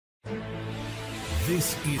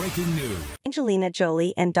This is breaking news. Angelina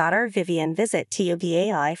Jolie and daughter Vivienne visit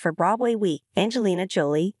TODAI for Broadway week. Angelina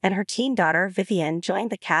Jolie and her teen daughter Vivienne joined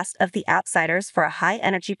the cast of The Outsiders for a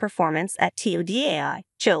high-energy performance at TODAI.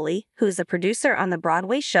 Jolie, who is a producer on the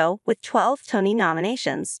Broadway show with 12 Tony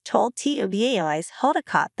nominations, told TODAI's Hoda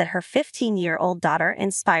Kotb that her 15-year-old daughter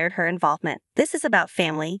inspired her involvement. "This is about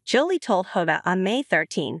family," Jolie told Hoda on May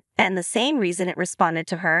 13, "and the same reason it responded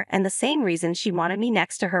to her, and the same reason she wanted me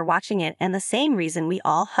next to her watching it, and the same reason we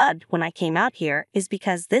all hugged when I came out here is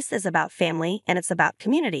because this is about family and it's about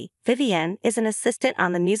community." Vivienne is an assistant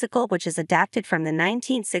on the musical, which is adapted from the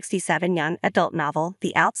 1967 young adult novel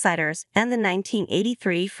The Outsiders and the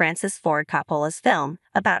 1983 Francis Ford Coppola's film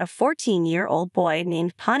about a 14-year-old boy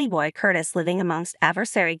named Ponyboy Curtis living amongst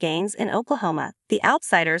adversary gangs in Oklahoma. The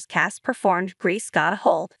Outsiders cast performed Grease Got a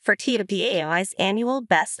Hold for TODAI's annual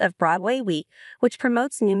Best of Broadway week, which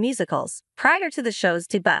promotes new musicals. Prior to the show's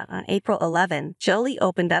debut on April 11, Jolie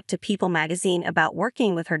opened up to People magazine about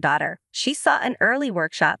working with her daughter. "She saw an early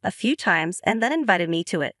workshop a few times and then invited me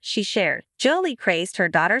to it," she shared. Jolie praised her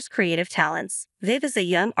daughter's creative talents. "Viv is a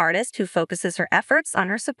young artist who focuses her efforts on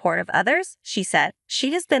her support of others," she said.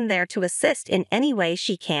 "She has been there to assist in any way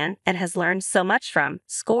she can and has learned so much from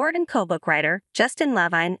scored and co-book writer Justin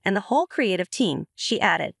Levine and the whole creative team," she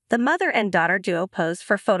added. The mother and daughter duo posed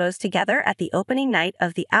for photos together at the opening night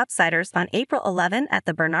of The Outsiders on April 11 at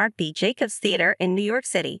the Bernard B. Jacobs Theater in New York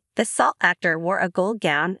City. The SALT actor wore a gold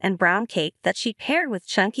gown and brown cape that she paired with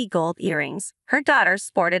chunky gold earrings. Her daughter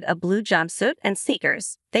sported a blue jumpsuit and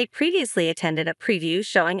sneakers. They previously attended a preview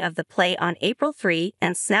showing of the play on April 3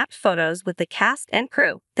 and snapped photos with the cast and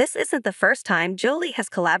crew. This isn't the first time Jolie has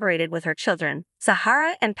collaborated with her children.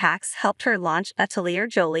 Zahara and Pax helped her launch Atelier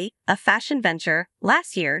Jolie, a fashion venture,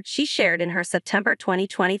 last year, she shared in her September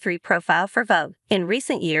 2023 profile for Vogue. In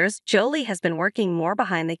recent years, Jolie has been working more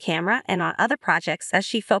behind the camera and on other projects as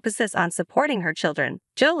she focuses on supporting her children.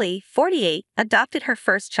 Jolie, 48, adopted her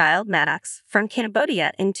first child, Maddox, from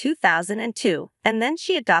Cambodia in 2002, and then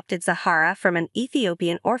she adopted Zahara from an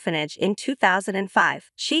Ethiopian orphanage in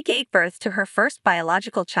 2005. She gave birth to her first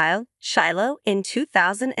biological child, Shiloh, in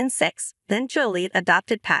 2006. Then Jolie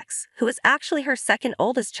adopted Pax, who is actually her second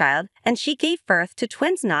oldest child, and she gave birth to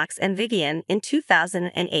twins Knox and Vivienne in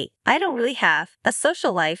 2008. "I don't really have a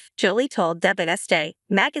social life," Jolie told Debate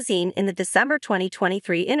magazine in the December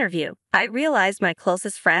 2023 interview. "I realize my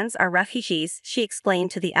closest friends are refugees," she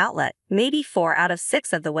explained to the outlet. "Maybe 4 out of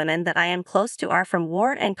 6 of the women that I am close to are from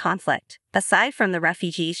war and conflict. Aside from the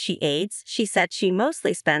refugees she aids," she said she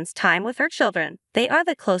mostly spends time with her children. "They are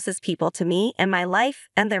the closest people to me and my life,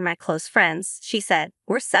 and they're my close friends," she said.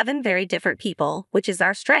 "We're 7 very different people, which is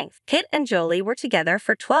our strength." Pitt and Jolie were together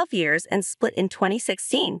for 12 years and split in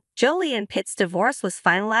 2016. Jolie and Pitt's divorce was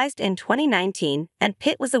finalized in 2019, and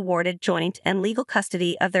Pitt was awarded joint and legal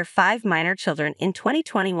custody of their 5 minor children in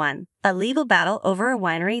 2021. A legal battle over a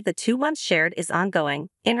winery the two once shared is ongoing.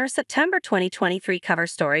 In her September 2023 cover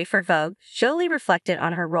story for Vogue, Jolie reflected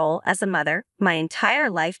on her role as a mother. "My entire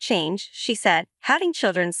life changed," she said. "Having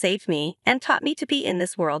children saved me and taught me to be in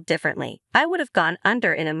this world differently. I would have gone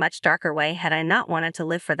under in a much darker way had I not wanted to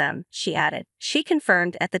live for them," she added. She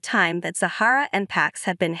confirmed at the time that Zahara and Pax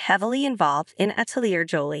had been heavily involved in Atelier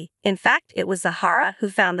Jolie. In fact, it was Zahara who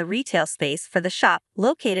found the retail space for the shop,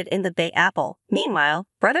 located in the Bay Apple. Meanwhile,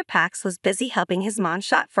 brother Pax was busy helping his mom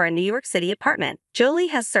shop for a New York City apartment. Jolie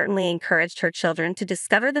has certainly encouraged her children to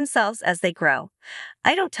discover themselves as they grow.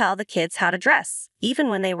 "I don't tell the kids how to dress. Even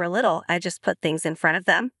when they were little, I just put things in front of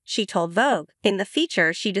them," she told Vogue. In the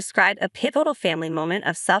feature, she described a pivotal family moment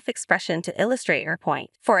of self-expression to illustrate her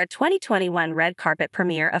point. For a 2021 red carpet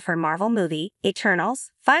premiere of her Marvel movie,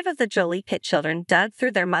 Eternals, 5 of the Jolie Pitt children dug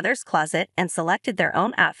through their mother's closet and selected their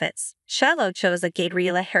own outfits. Shiloh chose a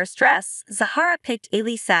Gabriella Harris dress, Zahara picked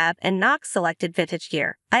Elie Saab, and Knox selected vintage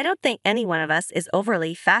gear. "I don't think any one of us is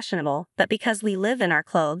overly fashionable, but because we live in our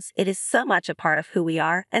clothes, it is so much a part of who we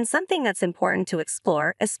are and something that's important to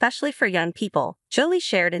explore, especially for young people," Jolie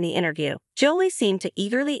shared in the interview. Jolie seemed to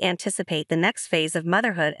eagerly anticipate the next phase of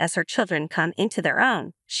motherhood as her children come into their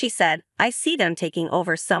own. She said, "I see them taking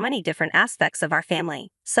over so many different aspects of our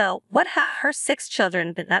family." So, what have her 6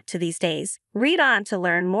 children been up to these days? Read on to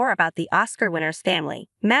learn more about the Oscar winner's family.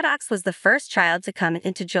 Maddox was the first child to come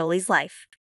into Jolie's life.